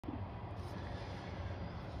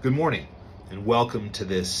Good morning and welcome to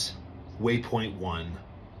this Waypoint One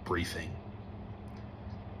briefing.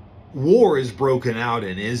 War is broken out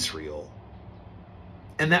in Israel,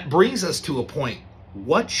 and that brings us to a point.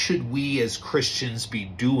 What should we as Christians be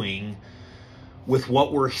doing with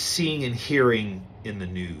what we're seeing and hearing in the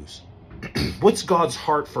news? What's God's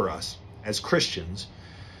heart for us as Christians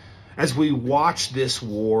as we watch this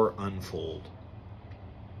war unfold?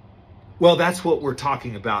 Well, that's what we're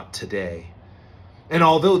talking about today. And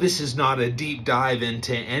although this is not a deep dive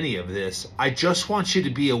into any of this, I just want you to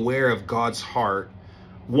be aware of God's heart.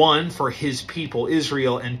 One, for his people,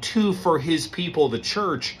 Israel, and two, for his people, the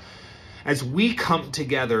church, as we come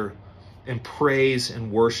together and praise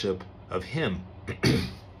and worship of him.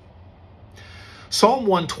 Psalm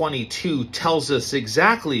 122 tells us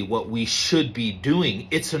exactly what we should be doing.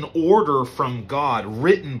 It's an order from God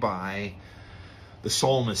written by the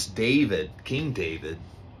psalmist David, King David.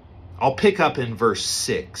 I'll pick up in verse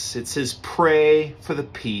 6. It says, "Pray for the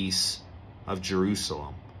peace of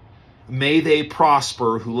Jerusalem. May they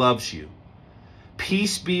prosper who loves you.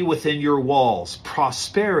 Peace be within your walls,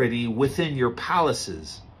 prosperity within your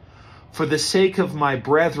palaces. For the sake of my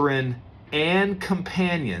brethren and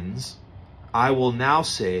companions, I will now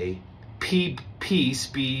say, peace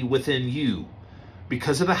be within you.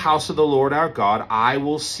 Because of the house of the Lord our God, I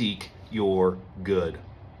will seek your good."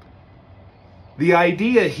 The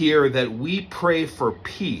idea here that we pray for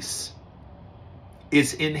peace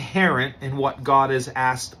is inherent in what God has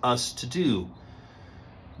asked us to do.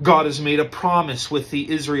 God has made a promise with the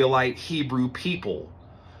Israelite Hebrew people,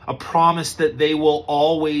 a promise that they will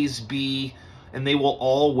always be, and they will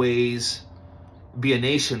always be a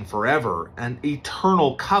nation forever, an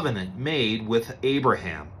eternal covenant made with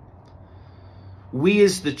Abraham. We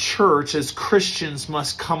as the church, as Christians,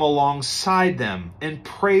 must come alongside them and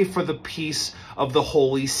pray for the peace of the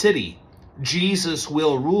holy city. Jesus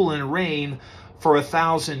will rule and reign for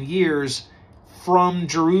 1,000 years from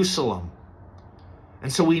Jerusalem.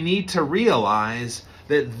 And so we need to realize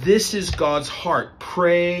that this is God's heart.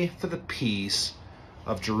 Pray for the peace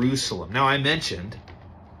of Jerusalem. Now, I mentioned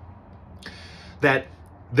that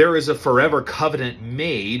there is a forever covenant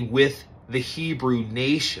made with the Hebrew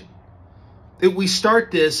nation. We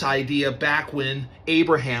start this idea back when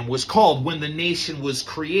Abraham was called, when the nation was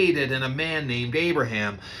created and a man named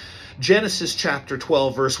Abraham. Genesis chapter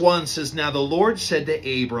 12 verse 1 says, "Now the Lord said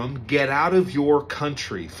to Abram, get out of your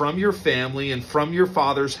country, from your family and from your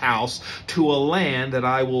father's house to a land that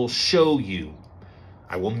I will show you.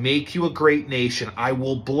 I will make you a great nation. I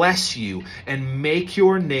will bless you and make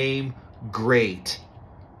your name great,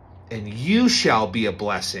 and you shall be a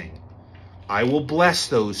blessing. I will bless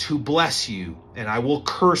those who bless you, and I will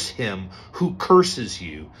curse him who curses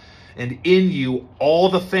you. And in you all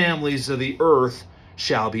the families of the earth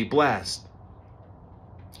shall be blessed."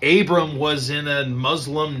 Abram was in a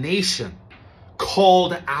Muslim nation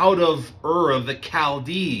called out of Ur of the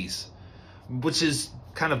Chaldees, which is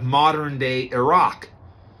kind of modern day Iraq.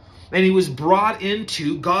 And he was brought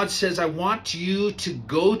into, God says, I want you to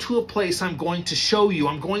go to a place I'm going to show you.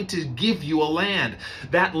 I'm going to give you a land.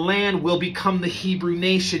 That land will become the Hebrew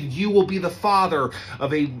nation. You will be the father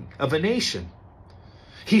of a nation.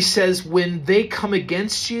 He says, when they come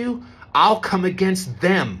against you, I'll come against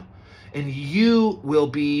them. And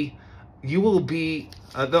the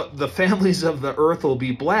families of the earth will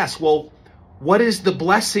be blessed. Well, what is the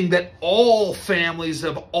blessing that all families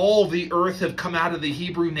of all the earth have come out of the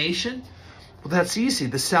Hebrew nation? Well, that's easy.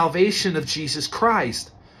 The salvation of Jesus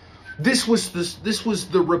Christ. This was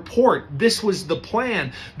the report. This was the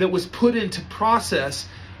plan that was put into process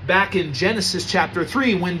back in Genesis chapter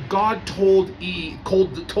 3 when God told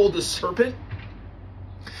the serpent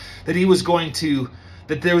that there was going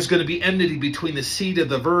to be enmity between the seed of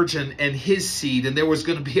the virgin and his seed, and there was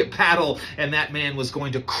going to be a battle, and that man was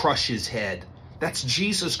going to crush his head. That's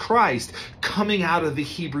Jesus Christ coming out of the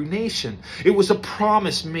Hebrew nation. It was a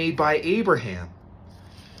promise made by Abraham.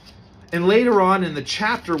 And later on in the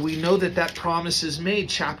chapter, we know that promise is made.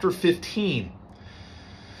 Chapter 15.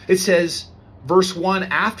 It says, verse 1,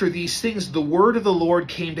 "After these things, the word of the Lord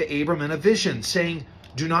came to Abram in a vision, saying,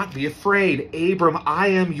 do not be afraid, Abram, I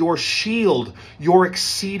am your shield, your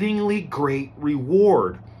exceedingly great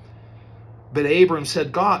reward." But Abram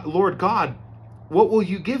said, "Lord God, what will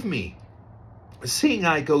you give me? Seeing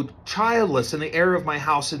I go childless, and the heir of my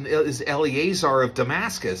house is Eleazar of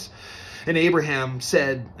Damascus." And Abram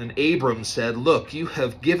said, "Look, you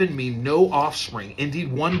have given me no offspring.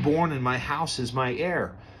 Indeed, one born in my house is my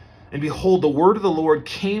heir." And behold, the word of the Lord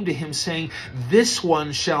came to him, saying, this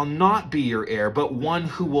one shall not be your heir, but one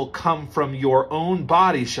who will come from your own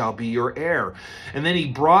body shall be your heir. And then he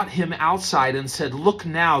brought him outside and said, look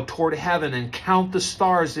now toward heaven and count the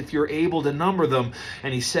stars if you're able to number them.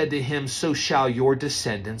 And he said to him, so shall your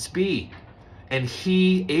descendants be. And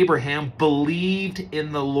he, Abraham, believed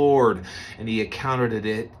in the Lord, and he accounted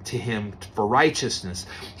it to him for righteousness.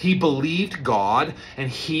 He believed God, and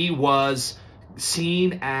he was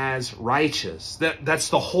seen as righteous. That's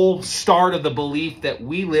the whole start of the belief that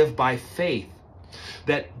we live by faith,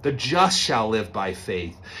 that the just shall live by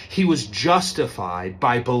faith. He was justified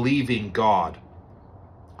by believing God.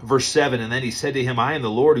 Verse 7, and then he said to him, I am the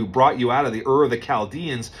Lord who brought you out of the Ur of the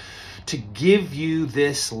Chaldeans to give you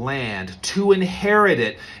this land, to inherit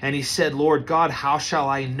it. And he said, Lord God, how shall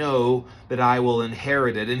I know that I will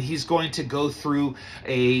inherit it? And he's going to go through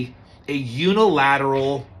a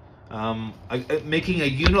unilateral making a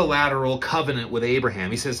unilateral covenant with Abraham.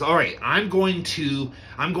 He says, all right, I'm going to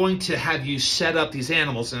have you set up these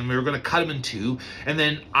animals, and we're going to cut them in two, and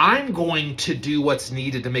then I'm going to do what's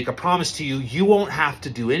needed to make a promise to you. You won't have to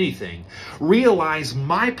do anything. Realize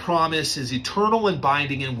my promise is eternal and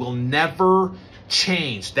binding and will never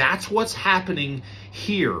change. That's what's happening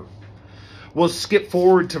here. We'll skip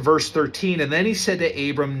forward to verse 13. And then he said to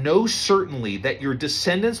Abram, know certainly that your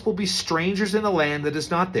descendants will be strangers in a land that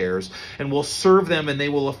is not theirs, and will serve them, and they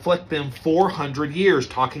will afflict them 400 years,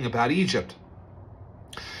 talking about Egypt.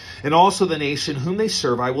 And also the nation whom they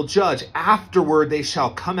serve I will judge. Afterward they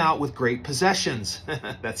shall come out with great possessions.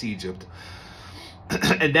 That's Egypt.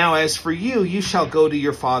 And now as for you, you shall go to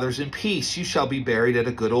your fathers in peace. You shall be buried at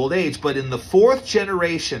a good old age. But in the 4th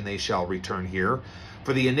generation they shall return here,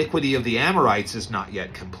 for the iniquity of the Amorites is not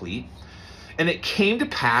yet complete. And it came to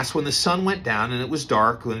pass when the sun went down and it was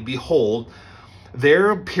dark, and behold, there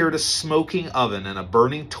appeared a smoking oven and a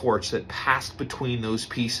burning torch that passed between those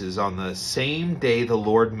pieces. On the same day the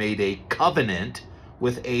Lord made a covenant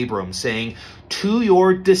with Abram, saying, to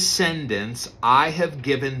your descendants I have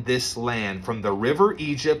given this land, from the river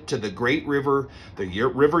Egypt to the great river, the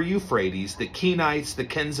river Euphrates, the Kenites, the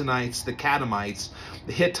Kenzanites, the Kadamites,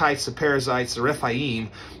 the Hittites, the Perizzites, the Rephaim,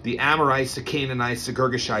 the Amorites, the Canaanites, the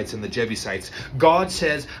Girgashites, and the Jebusites. God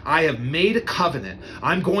says, I have made a covenant.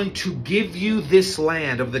 I'm going to give you this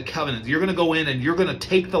land of the covenant. You're going to go in and you're going to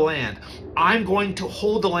take the land. I'm going to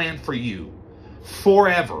hold the land for you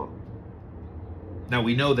forever. Now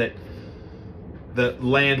we know that the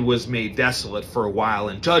land was made desolate for a while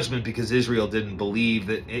in judgment because Israel didn't believe,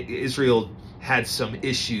 that Israel had some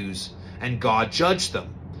issues and God judged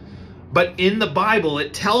them. But in the Bible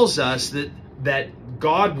it tells us that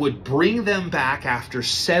God would bring them back after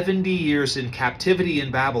 70 years in captivity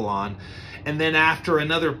in Babylon, and then after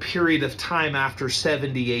another period of time after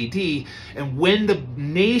 70 AD. And when the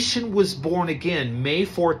nation was born again, May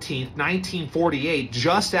 14th, 1948,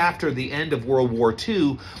 just after the end of World War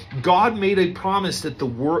II, God made a promise that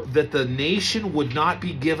the nation would not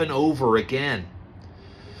be given over again.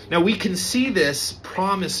 Now we can see this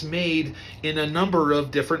promise made in a number of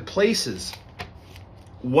different places.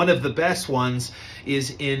 One of the best ones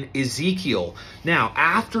is in Ezekiel. Now,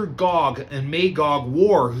 after Gog and Magog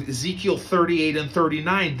war, Ezekiel 38 and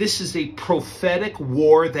 39, this is a prophetic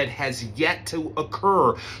war that has yet to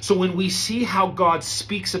occur. So when we see how God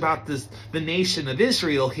speaks about the nation of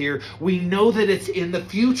Israel here, we know that it's in the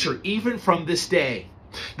future, even from this day.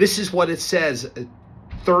 This is what it says,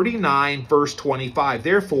 39 verse 25.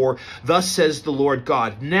 Therefore, thus says the Lord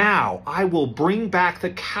God, now I will bring back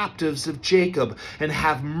the captives of Jacob and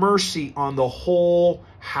have mercy on the whole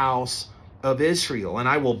house of Israel. And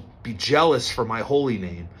I will be jealous for my holy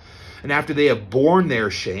name. And after they have borne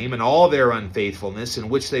their shame and all their unfaithfulness, in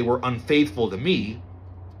which they were unfaithful to me,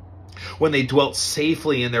 when they dwelt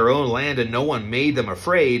safely in their own land and no one made them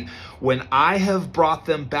afraid, when I have brought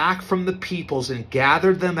them back from the peoples and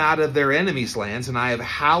gathered them out of their enemies' lands, and I have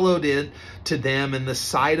hallowed it to them in the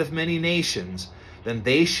sight of many nations, then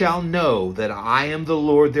they shall know that I am the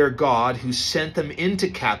Lord their God, who sent them into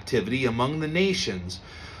captivity among the nations,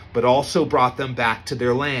 but also brought them back to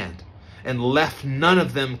their land, and left none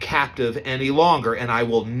of them captive any longer. And I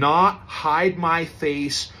will not hide my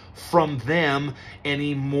face from them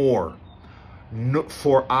anymore.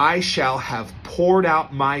 For I shall have poured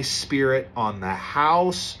out my spirit on the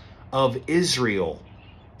house of Israel,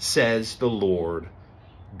 says the Lord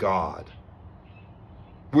God.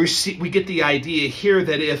 We get the idea here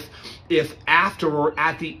that if after or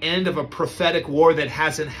at the end of a prophetic war that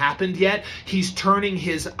hasn't happened yet, he's turning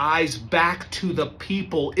his eyes back to the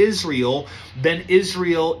people Israel, then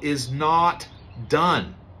Israel is not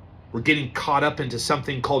done. We're getting caught up into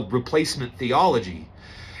something called replacement theology.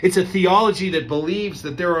 It's a theology that believes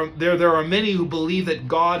that there are many who believe that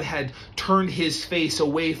God had turned his face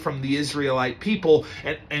away from the Israelite people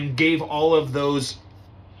and gave all of those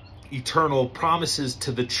eternal promises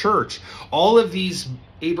to the church. All of these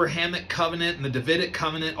Abrahamic covenant and the Davidic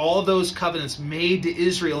covenant, all those covenants made to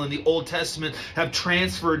Israel in the Old Testament have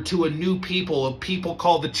transferred to a new people, a people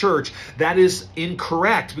called the church. That is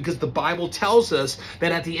incorrect, because the Bible tells us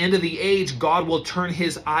that at the end of the age, God will turn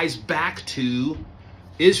his eyes back to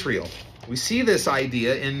Israel. We see this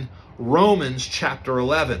idea in Romans chapter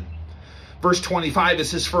 11. Verse 25, it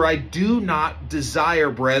says, "For I do not desire,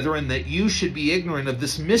 brethren, that you should be ignorant of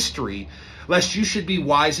this mystery, lest you should be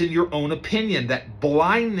wise in your own opinion, that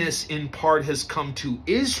blindness in part has come to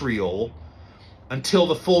Israel until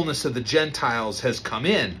the fullness of the Gentiles has come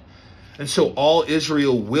in. And so all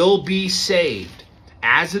Israel will be saved.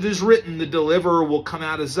 As it is written, the deliverer will come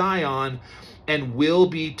out of Zion, and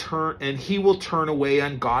he will turn away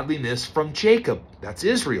ungodliness from Jacob." That's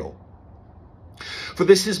Israel. "For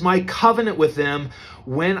this is my covenant with them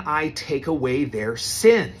when I take away their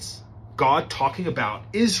sins." God talking about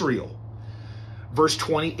Israel. Verse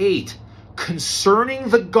 28, "Concerning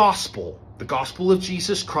the gospel of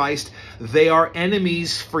Jesus Christ, they are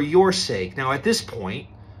enemies for your sake." Now at this point,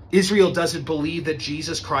 Israel doesn't believe that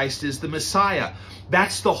Jesus Christ is the Messiah.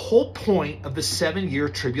 That's the whole point of the 7-year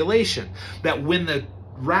tribulation. That when the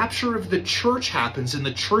rapture of the church happens and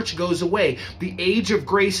the church goes away, the age of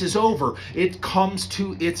grace is over. It comes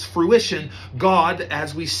to its fruition. God,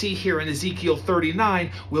 as we see here in Ezekiel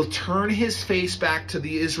 39, will turn his face back to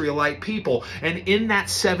the Israelite people. And in that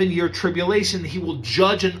 7-year tribulation, he will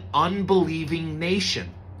judge an unbelieving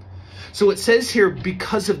nation. So it says here,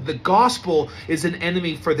 because of the gospel is an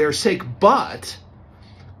enemy for their sake, but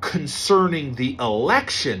concerning the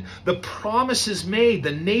election, the promises made,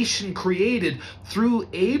 the nation created through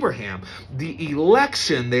Abraham, the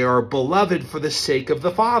election, they are beloved for the sake of the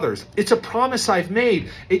fathers. It's a promise I've made.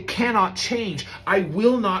 It cannot change. I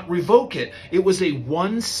will not revoke it. It was a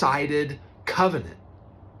one-sided covenant.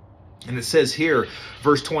 And it says here,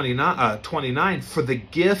 verse 29, "For the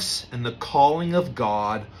gifts and the calling of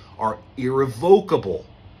God are irrevocable.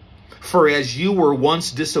 For as you were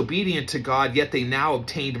once disobedient to God, yet they now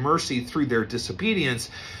obtained mercy through their disobedience,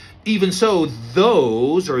 even so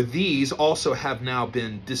these also have now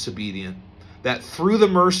been disobedient, that through the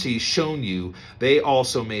mercy shown you, they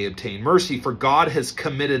also may obtain mercy. For God has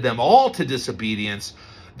committed them all to disobedience,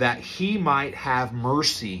 that he might have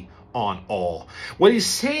mercy on all." What he's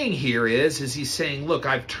saying here is he's saying, look,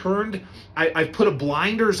 I've put a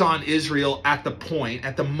blinders on Israel at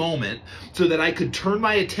the moment, so that I could turn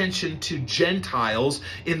my attention to Gentiles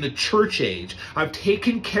in the church age. I've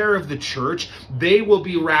taken care of the church. They will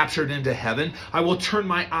be raptured into heaven. I will turn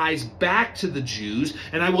my eyes back to the Jews,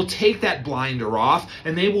 and I will take that blinder off,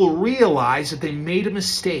 and they will realize that they made a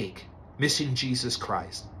mistake missing Jesus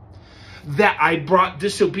Christ. That I brought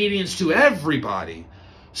disobedience to everybody,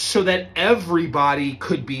 so that everybody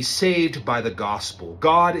could be saved by the gospel.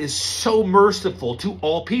 God is so merciful to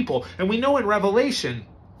all people. And we know in Revelation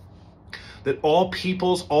that all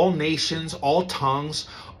peoples, all nations, all tongues,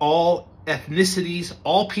 all ethnicities,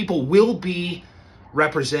 all people will be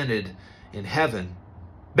represented in heaven.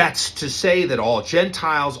 That's to say that all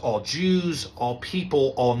Gentiles, all Jews, all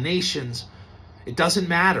people, all nations, it doesn't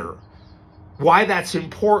matter. Why that's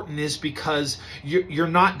important is because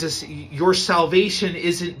your salvation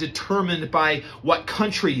isn't determined by what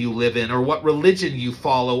country you live in, or what religion you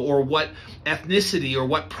follow, or what ethnicity, or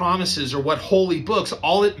what promises, or what holy books.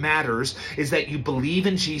 All it matters is that you believe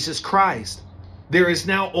in Jesus Christ. There is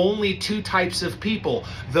now only two types of people: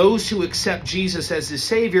 those who accept Jesus as his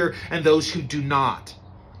Savior, and those who do not.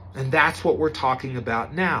 And that's what we're talking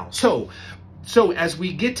about now. So as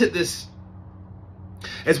we get to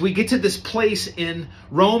this place in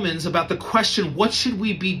Romans about the question, what should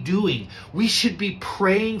we be doing? We should be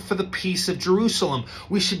praying for the peace of Jerusalem.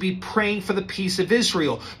 We should be praying for the peace of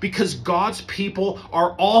Israel, because God's people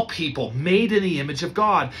are all people made in the image of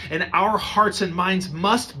God, and our hearts and minds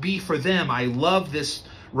must be for them. I love this,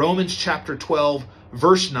 Romans chapter 12,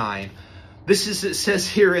 verse 9. It says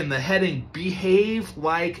here in the heading, behave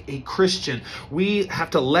like a Christian. We have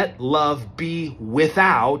to let love be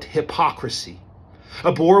without hypocrisy.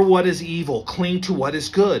 Abhor what is evil, cling to what is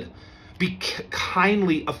good. Be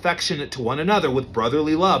kindly affectionate to one another with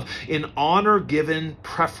brotherly love, in honor given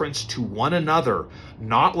preference to one another,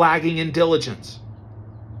 not lagging in diligence,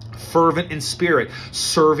 fervent in spirit,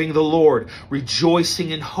 serving the Lord,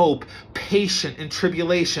 rejoicing in hope, patient in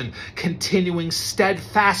tribulation, continuing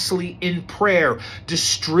steadfastly in prayer,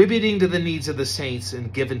 distributing to the needs of the saints,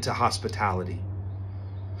 and given to hospitality.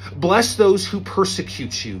 Bless those who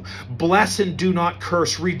persecute you. Bless and do not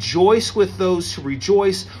curse. Rejoice with those who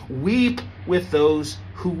rejoice. Weep with those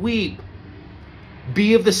who weep.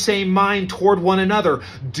 Be of the same mind toward one another.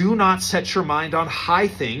 Do not set your mind on high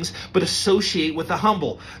things, but associate with the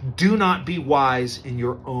humble. Do not be wise in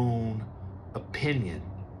your own opinion.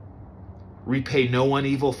 Repay no one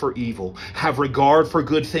evil for evil. Have regard for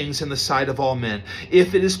good things in the sight of all men.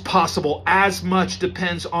 If it is possible, as much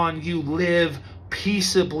depends on you, live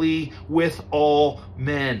peaceably with all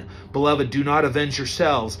men. Beloved, do not avenge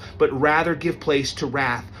yourselves, but rather give place to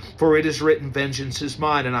wrath. For it is written, vengeance is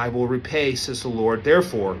mine, and I will repay, says the Lord.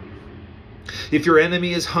 Therefore, if your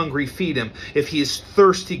enemy is hungry, feed him. If he is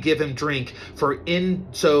thirsty, give him drink. For in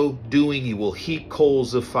so doing, you will heap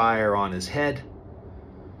coals of fire on his head.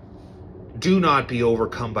 Do not be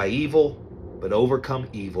overcome by evil, but overcome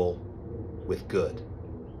evil with good.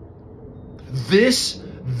 This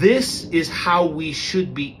is how we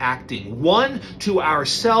should be acting. One, to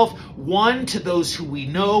ourselves. One, to those who we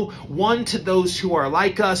know. One, to those who are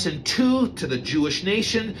like us. And two, to the Jewish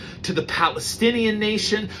nation, to the Palestinian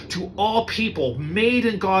nation, to all people made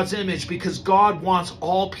in God's image, because God wants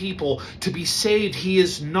all people to be saved. He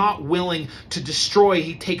is not willing to destroy.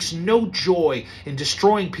 He takes no joy in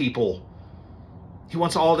destroying people. He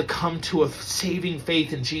wants all to come to a saving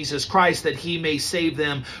faith in Jesus Christ, that he may save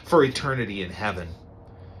them for eternity in heaven.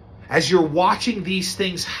 As you're watching these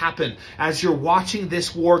things happen, as you're watching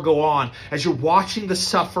this war go on, as you're watching the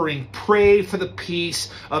suffering, pray for the peace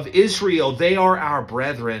of Israel. They are our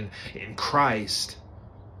brethren in Christ.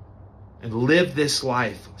 And live this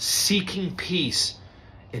life seeking peace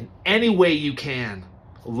in any way you can,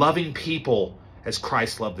 loving people as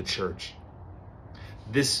Christ loved the church.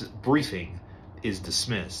 This briefing is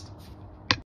dismissed.